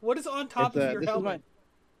 What is on top It's, of your helmet?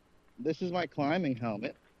 This is my climbing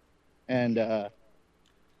helmet, and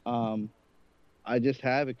I just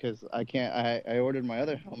have it because I can't. I ordered my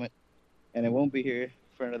other helmet, and it won't be here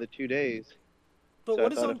for another 2 days. But so I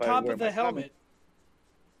what is thought on if I top wear of my the helmet?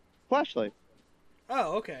 Flashlight,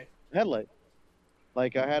 Oh, okay. headlight.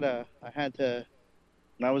 Like I had to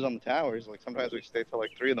when I was on the towers. Like sometimes we stay till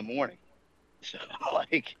like 3 in the morning. So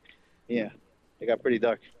like, yeah, it got pretty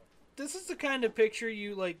dark. This is the kind of picture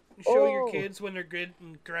you like show your Oh. kids when they're good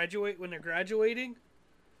and graduating.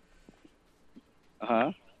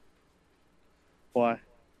 Uh-huh. Why?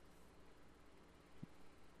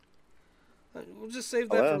 We'll just save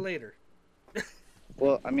that Hello? for later.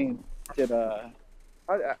 Well, I mean, did how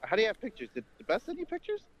do you have pictures? Did the best send you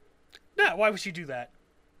pictures? No, why would she do that?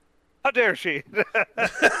 How dare she?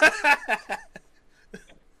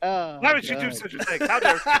 Oh, Why would she do God. such a thing? How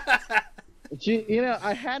dare she? She,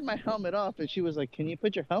 I had my helmet off, and she was like, "Can you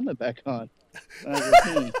put your helmet back on?" And I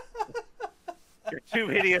was like, You're too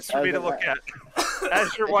hideous for I me was to look like, at.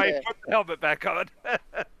 As your wife, put the helmet back on.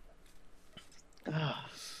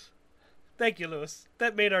 Thank you, Lewis.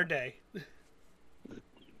 That made our day.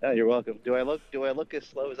 Oh, you're welcome. Do I look as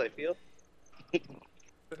slow as I feel?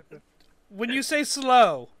 When you say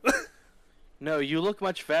slow, No, you look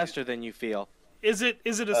much faster than you feel. is it a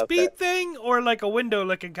Okay. speed thing or like a window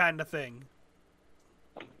looking kind of thing?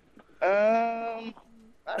 I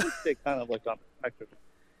would say kind of like on the spectrum.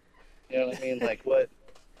 You know what I mean? Like what?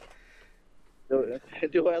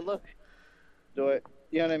 Do I look? Do I?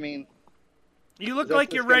 You know what I mean? You look That's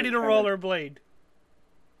like you're just gonna ready to kinda- rollerblade.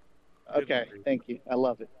 Okay, thank you. I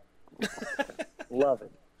love it. Love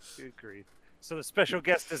it. Agreed. So the special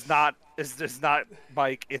guest is not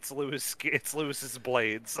Mike. It's Lewis. It's Lewis's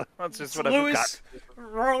blades. That's just what I've got. Lewis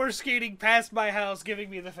roller skating past my house, giving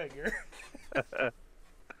me the finger.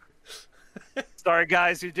 Sorry,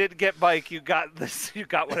 guys, you didn't get Mike. You got this. You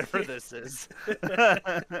got whatever this is.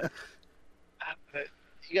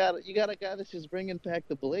 You got a guy that's just bringing back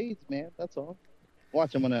the blades, man. That's all.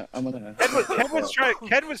 Watch, I'm gonna.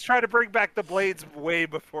 Ken was trying to bring back the blades way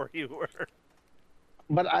before you were.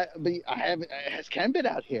 But I haven't. Has Ken been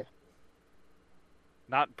out here?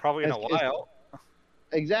 Not probably in a It's- while.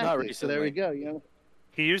 Exactly. So there we recently. go.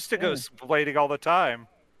 He used to go Yeah. blading all the time.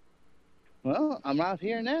 Well, I'm out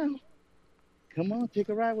here now. Come on, take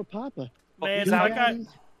a ride with Papa. Man, he's if I out- got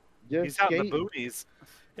Just He's out in the skate. boonies.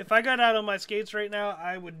 if I got out on my skates right now,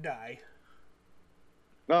 I would die.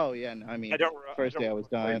 Oh yeah, no, I mean, first day I was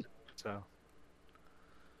dying. So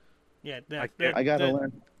Yeah, I gotta the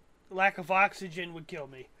learn. lack of oxygen would kill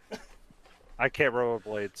me. I can't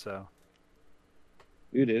rollerblade, so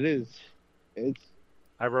Dude, it is. It's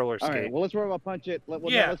I roller all skate. right. Well, let's robot punch it.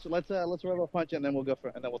 Yeah. Let's robot punch it, and then we'll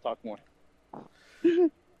and then we'll talk more.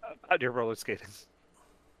 You're roller skating.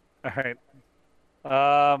 All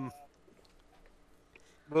right.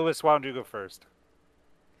 Lewis, why don't you go first?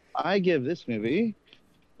 I give this movie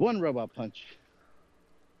one robot punch,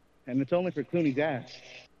 and it's only for Clooney's ass.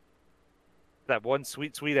 That one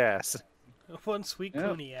sweet, sweet ass. One sweet Yeah.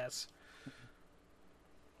 Clooney ass.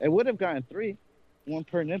 It would have gotten 3, 1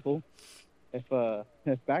 per nipple, if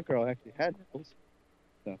Batgirl actually had nipples.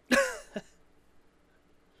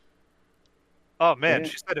 Oh man, Yeah.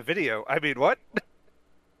 she sent a video. I mean, what?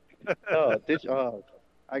 Oh,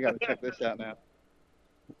 I gotta check this out now.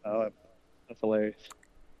 Oh, that's hilarious.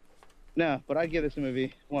 No, but I give this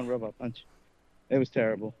movie one robot punch. It was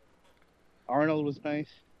terrible. Arnold was nice,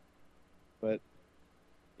 but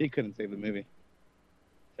he couldn't save the movie.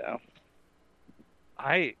 So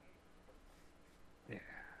I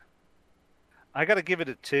gotta give it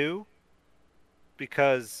a 2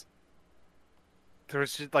 because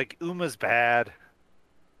there's just like Uma's bad.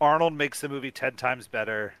 Arnold makes the movie 10 times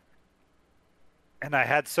better. And I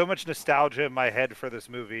had so much nostalgia in my head for this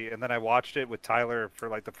movie, and then I watched it with Tyler for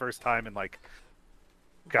like the first time in like,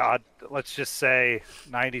 God, let's just say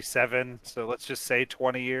 97. So let's just say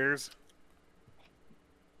 20 years.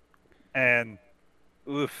 And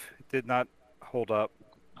oof, it did not hold up.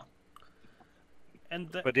 And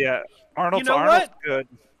But yeah, Arnold's know Arnold's what? good.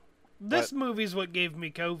 this movie's what gave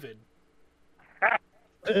me COVID.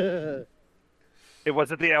 It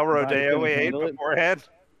wasn't the El Body Rodeo couldn't we ate handle it. beforehand.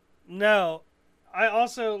 No, I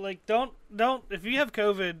also like don't if you have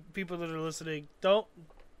COVID, people that are listening, don't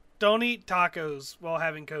eat tacos while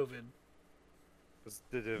having COVID.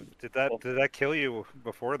 Did that kill you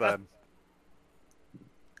before then?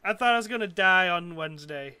 I thought I was gonna die on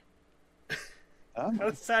Wednesday. I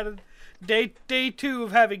decided day 2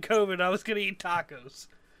 of having COVID, I was gonna eat tacos.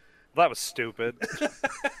 That was stupid.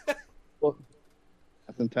 Well,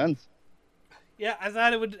 that's intense. Yeah, I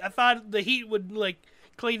thought the heat would like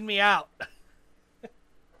clean me out.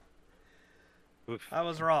 Oof. I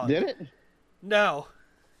was wrong. Did it? No.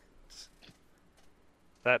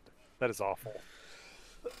 That is awful.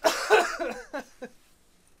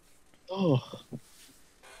 Oh,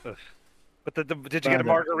 But did you get a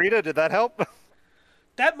margarita? Did that help?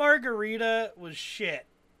 That margarita was shit.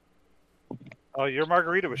 Oh, your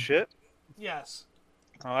margarita was shit. Yes.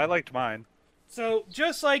 Oh, I liked mine. So,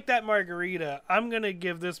 just like that margarita, I'm going to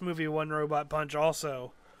give this movie one robot punch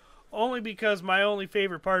also. Only because my only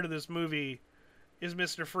favorite part of this movie is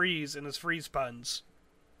Mr. Freeze and his freeze puns.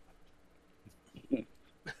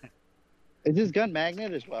 is his gun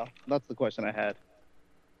magnet as well? That's the question I had.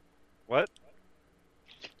 What?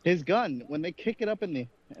 His gun, when they kick it up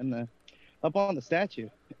up on the statue,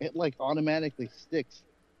 it like automatically sticks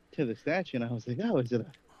to the statue, and I was like, oh, is it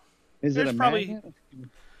There's a probably magnet?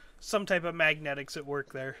 some type of magnetics at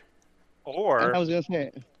work there. Or I was gonna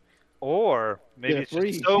say, maybe Yeah, it's just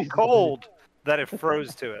freeze. so cold that it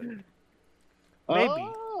froze to it.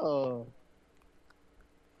 Maybe. Oh,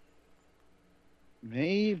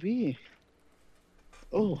 maybe.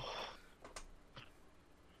 Oh,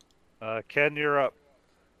 Ken, you're up.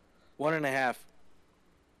 1.5.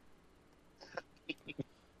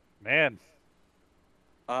 Man,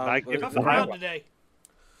 not giving Tough the high crowd one. today.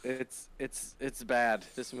 It's bad.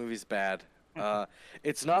 This movie's bad.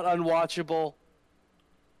 It's not unwatchable,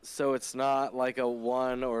 so it's not like a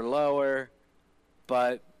 1 or lower,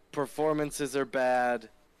 but performances are bad.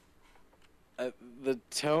 The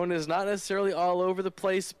tone is not necessarily all over the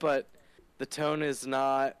place, but the tone is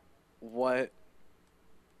not what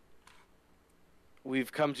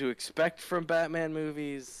we've come to expect from Batman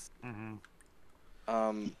movies. Mhm.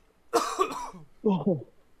 oh.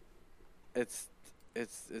 It's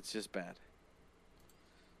just bad.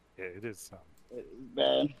 Yeah, it is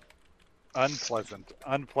Bad. unpleasant.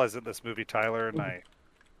 This movie, Tyler, and I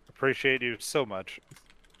appreciate you so much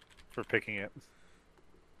for picking it.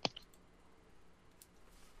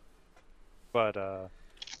 But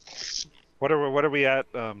what are we at,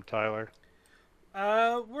 Tyler?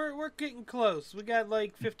 We're getting close. We got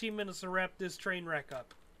like 15 minutes to wrap this train wreck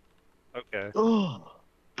up. Okay. Oh.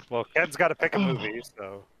 Well, Ken's got to pick a movie,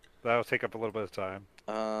 so that'll take up a little bit of time.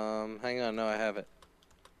 Hang on, no, I have it.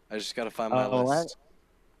 I just gotta find my Oh, list.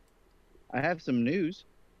 I have some news.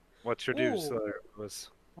 What's your news? Ooh. Was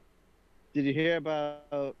Did you hear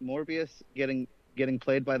about Morbius getting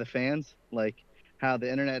played by the fans? Like how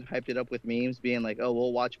the internet hyped it up with memes, being like, "Oh,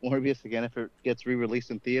 we'll watch Morbius again if it gets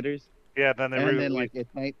re-released in theaters." yeah. Then they And then like it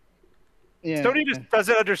might. Yeah. Sony just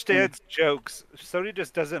doesn't understand jokes. Sony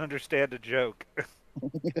just doesn't understand a joke.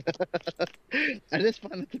 I just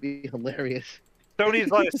find it to be hilarious.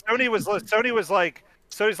 Sony's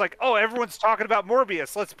like, oh, everyone's talking about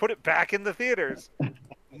Morbius. Let's put it back in the theaters.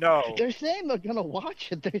 No. They're saying they're gonna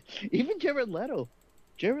watch it. Even Jared Leto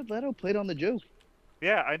played on the joke.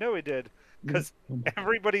 Yeah, I know he did. Because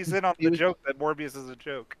everybody's in on the joke that Morbius is a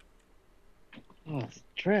joke. Oh, it's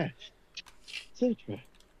trash. So trash.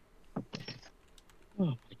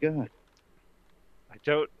 Oh my god.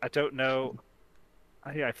 I don't know.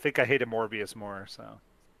 I think I hated Morbius more. So.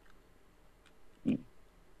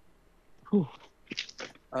 Whew.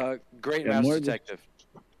 Great Yeah, Mouse more Detective.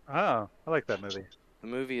 Oh, I like that movie.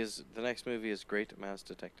 The next movie is Great Mouse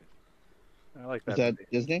Detective. I like Is that. that Movie.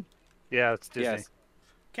 Disney? Yeah, it's Disney. Yes.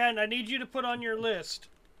 Ken, I need you to put on your list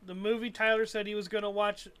the movie Tyler said he was going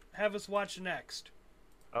to have us watch next.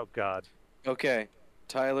 Oh God. Okay,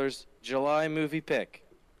 Tyler's July movie pick.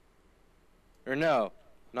 Or no,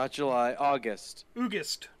 not July, August.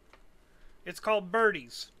 August. It's called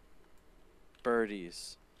Birdies.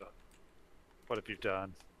 Birdies. What have you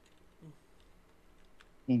done?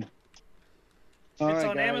 It's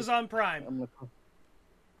on Amazon Prime.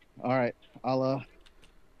 All right, I'll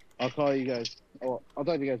call you guys. Oh, I'll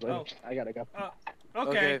talk to you guys later. Oh. I gotta go.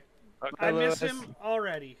 Okay. I Bye, miss Louis. him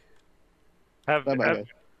already. Bye. Guys.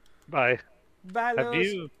 Bye. Bye, Have Lois.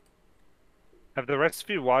 you? Have the rest of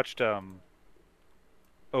you watched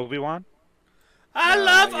Obi-Wan? I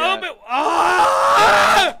love yeah. Obi.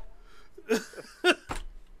 Ah!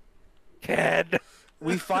 Ken.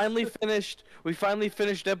 We finally finished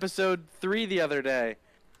episode 3 the other day.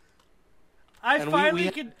 I And finally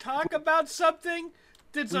we can talk about something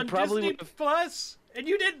that's We on probably Disney would've- Plus, and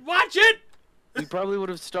you didn't watch it. We probably would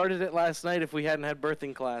have started it last night if we hadn't had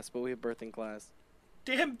birthing class, but we have birthing class.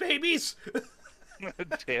 Damn babies.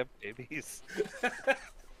 Damn babies.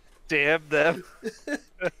 Damn them.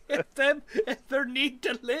 Them and their need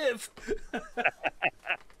to live.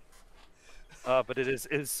 But it is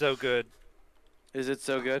so good. Is it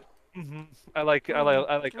so good? I like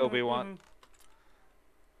Obi-Wan.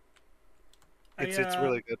 I, It's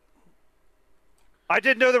really good. I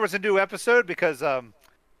didn't know there was a new episode because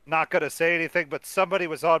not gonna say anything, but somebody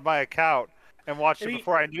was on my account and watched it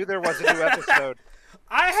before I knew there was a new episode.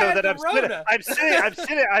 I So had that the Rhoda.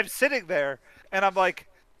 I'm sitting there, and I'm like,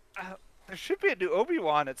 there should be a new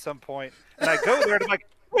Obi-Wan at some point. And I go there, and I'm like,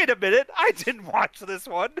 wait a minute, I didn't watch this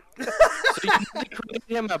one. So you need to create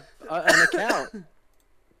him an account.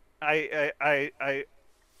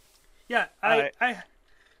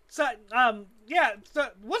 So,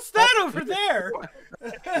 what's that over there?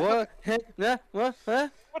 What? What? Huh?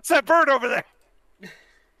 What's that bird over there?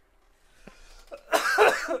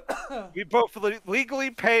 We both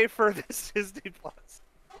legally pay for this Disney Plus.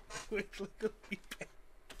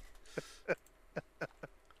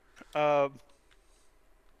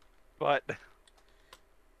 But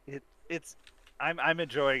I'm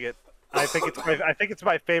enjoying it. I think it's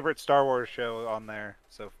my favorite Star Wars show on there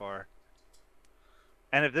so far.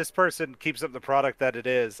 And if this person keeps up the product that it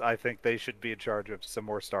is, I think they should be in charge of some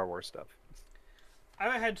more Star Wars stuff.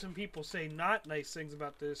 I've had some people say not nice things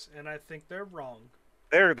about this, and I think they're wrong.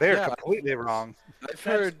 They're Yeah, completely wrong. I've That's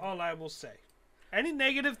heard. all I will say. Any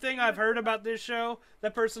negative thing I've heard about this show,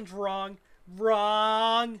 that person's wrong.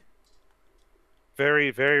 Wrong.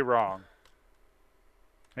 Very, very wrong.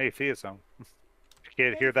 Hey, Thea's home. If you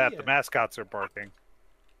can't hear that, Thea. the mascots are barking.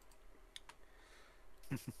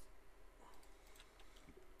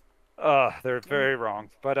 They're very wrong.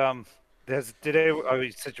 But you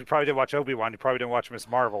said you probably didn't watch Obi-Wan. You probably didn't watch Miss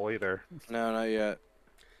Marvel either. No, not yet.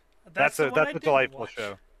 That's the one I a didn't delightful watch.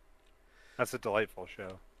 show. That's a delightful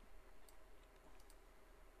show.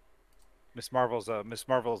 Miss Marvel's a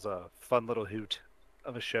fun little hoot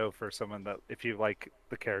of a show for someone that if you like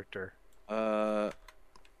the character.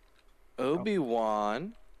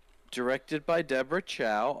 Obi-Wan, directed by Deborah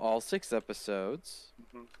Chow, all 6 episodes.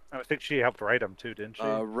 I think she helped write them too, didn't she?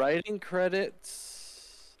 Writing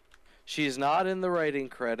credits. She's not in the writing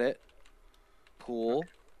credit pool.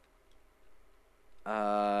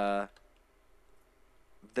 There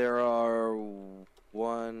are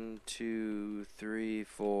 1, 2, 3,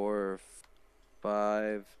 4,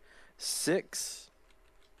 5, 6.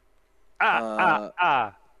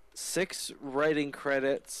 6 writing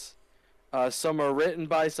credits. Some are written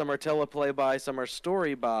by, some are teleplay by, some are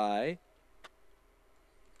story by.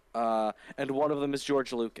 And one of them is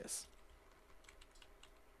George Lucas.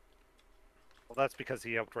 Well, that's because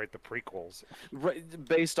he helped write the prequels.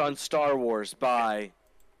 Based on Star Wars by...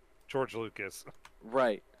 George Lucas.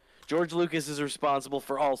 Right. George Lucas is responsible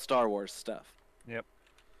for all Star Wars stuff. Yep.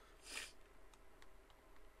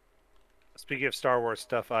 Speaking of Star Wars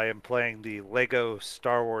stuff, I am playing the Lego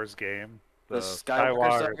Star Wars game. The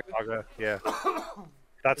Skywalker Saga. Yeah.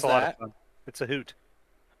 That's a lot of fun. It's a hoot.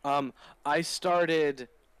 I started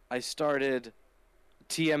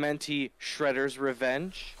TMNT Shredder's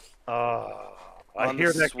Revenge. I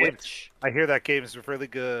hear that game. I hear that game is really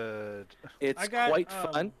good. It's quite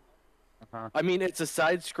fun. Uh-huh. I mean, it's a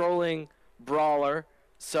side-scrolling brawler,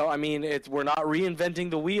 so I mean, we're not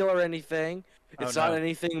reinventing the wheel or anything. It's not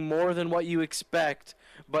anything more than what you expect,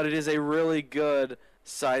 but it is a really good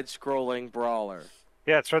side-scrolling brawler.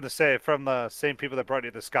 Yeah, it's from the same people that brought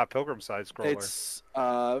you the Scott Pilgrim side scroller. It's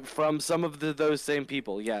from some of those same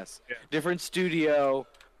people. Yes, Yeah. Different studio,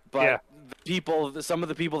 but Yeah. some of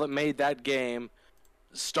the people that made that game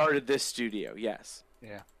started this studio. Yes.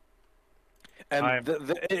 Yeah. And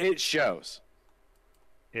it shows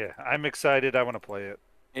Yeah, I'm excited. I want to play it.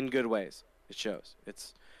 in good ways. It shows.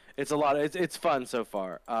 It's a lot. It's fun so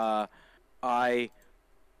far. I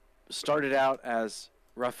started out as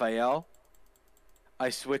Raphael. I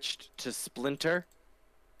switched to Splinter,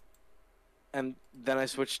 and then I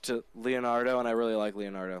switched to Leonardo, and I really like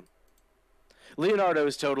Leonardo. Leonardo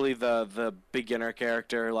is totally the beginner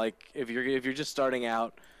character. Like if you're just starting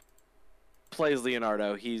out, plays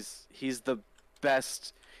Leonardo. He's the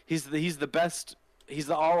best. He's the best. He's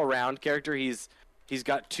the all around character. He's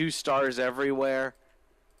got 2 stars everywhere.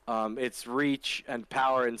 It's reach and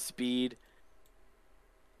power and speed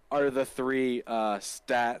are the 3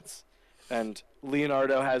 stats, and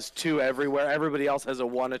Leonardo has 2 everywhere. Everybody else has a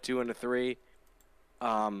 1, a 2, and a 3.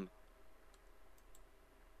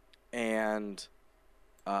 There's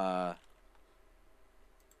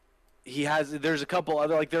a couple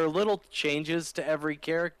other, there are little changes to every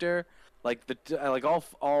character.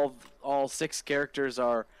 All 6 characters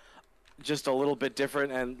are just a little bit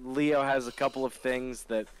different, and Leo has a couple of things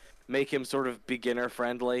that make him sort of beginner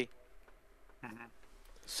friendly. Mm-hmm.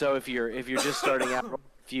 So if you're just starting out,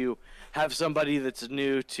 if you have somebody that's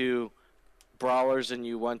new to brawlers and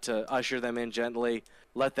you want to usher them in gently,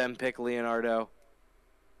 let them pick Leonardo.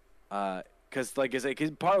 Because like I say,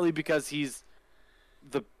 partly because he's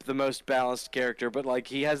the most balanced character, but like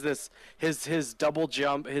he has this his double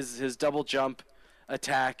jump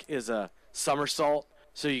attack is a somersault,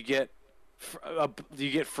 so you get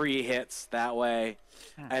free hits that way,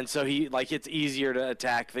 and so it's easier to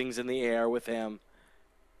attack things in the air with him.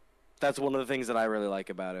 That's one of the things that I really like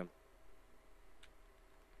about him.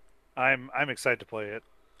 I'm excited to play it.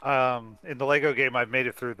 In the Lego game, I've made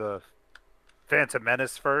it through the Phantom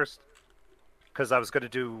Menace first, because I was going to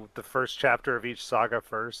do the first chapter of each saga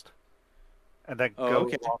first, and then go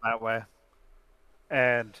along that way.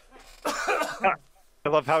 And I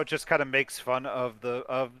love how it just kind of makes fun of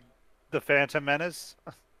the Phantom Menace,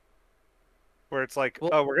 where it's like,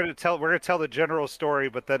 we're gonna tell the general story,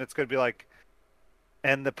 but then it's gonna be like,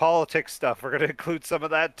 and the politics stuff, we're gonna include some of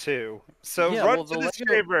that too. So run to the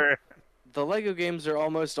chamber. The Lego games are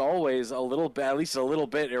almost always at least a little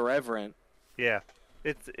bit irreverent. Yeah.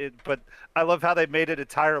 But I love how they made an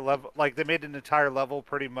entire level. Like they made an entire level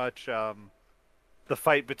pretty much the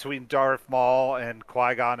fight between Darth Maul and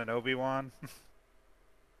Qui-Gon and Obi-Wan.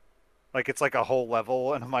 Like it's like a whole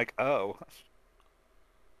level, and I'm like, oh,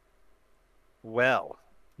 well.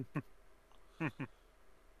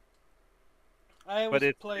 I was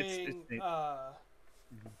But playing neat.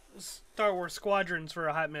 Star Wars Squadrons for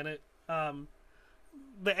a hot minute.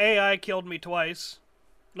 The AI killed me twice.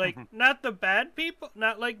 Like, not the bad people,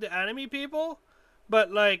 not like the enemy people,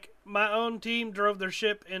 but like my own team drove their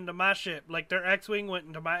ship into my ship. Like their X-Wing went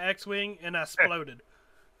into my X-Wing and I exploded.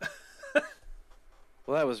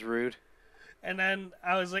 Well, that was rude. And then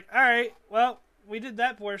I was like, all right, well, we did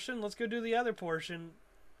that portion. Let's go do the other portion.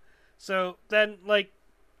 So then, like,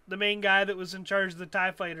 the main guy that was in charge of the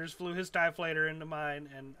TIE fighters flew his TIE fighter into mine,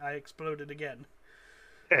 and I exploded again.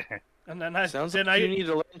 And then Sounds like you need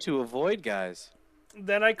to learn to avoid guys.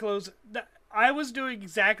 Then I closed. I was doing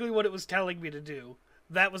exactly what it was telling me to do.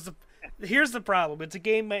 That was the. Here's the problem. It's a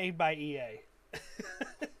game made by EA.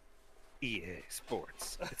 EA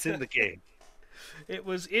Sports. It's in the game. It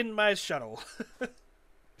was in my shuttle.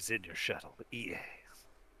 It's in your shuttle. EA.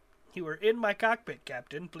 You were in my cockpit,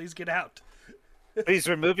 Captain. Please get out. Please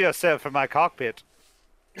remove yourself from my cockpit.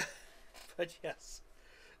 But yes.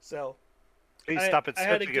 So. Please stop I had a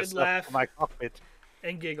inserting good yourself laugh from my cockpit.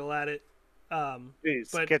 and giggle at it. Please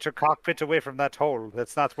but get your cockpit away from that hole.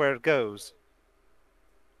 That's not where it goes.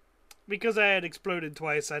 because I had exploded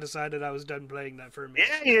twice, I decided I was done playing that for a minute.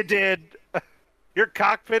 Yeah, you did. Your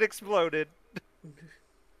cockpit exploded.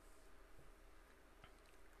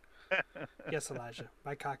 Yes, Elijah,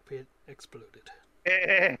 my cockpit exploded.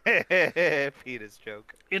 Peter's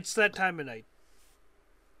joke. It's that time of night.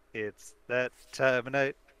 It's that time of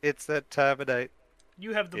night. It's that time of night.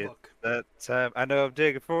 You have the book. That time. I know I'm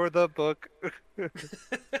digging for the book. Because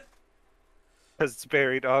it's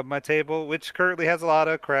buried on my table, which currently has a lot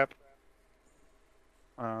of crap.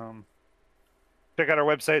 Check out our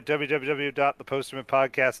website,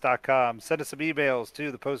 www.thepostmanpodcast.com. Send us some emails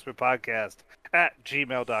to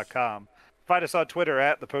thepostmanpodcast@gmail.com. Find us on Twitter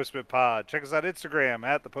 @thepostmanpod. Check us out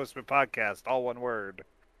Instagram @thepostmanpodcast, all one word.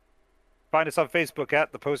 Find us on Facebook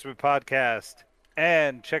 @thepostman podcast.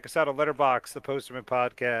 And check us out on Letterboxd, The Postman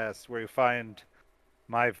Podcast, where you find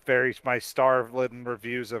my star-laden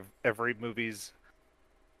reviews of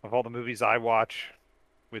all the movies I watch,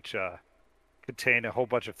 which contain a whole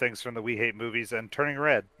bunch of things from the We Hate Movies, and Turning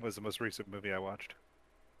Red was the most recent movie I watched.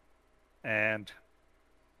 And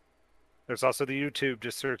there's also the YouTube.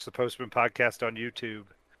 Just search The Postman Podcast on YouTube,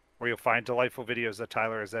 where you'll find delightful videos that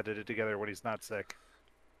Tyler has edited together when he's not sick.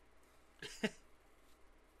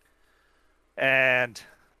 And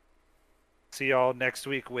see y'all next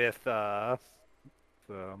week with the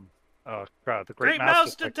Great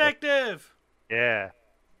Mouse Detective. Yeah,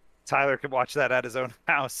 Tyler can watch that at his own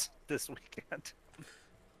house this weekend.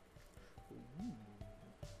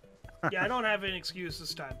 Yeah, I don't have an excuse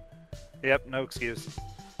this time. Yep, no excuse.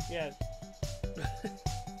 Yeah.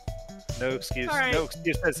 No excuse. All right. No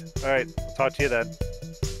excuses. All right, talk to you then.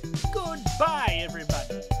 Goodbye,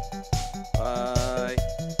 everybody. Bye.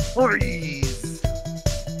 Freeze.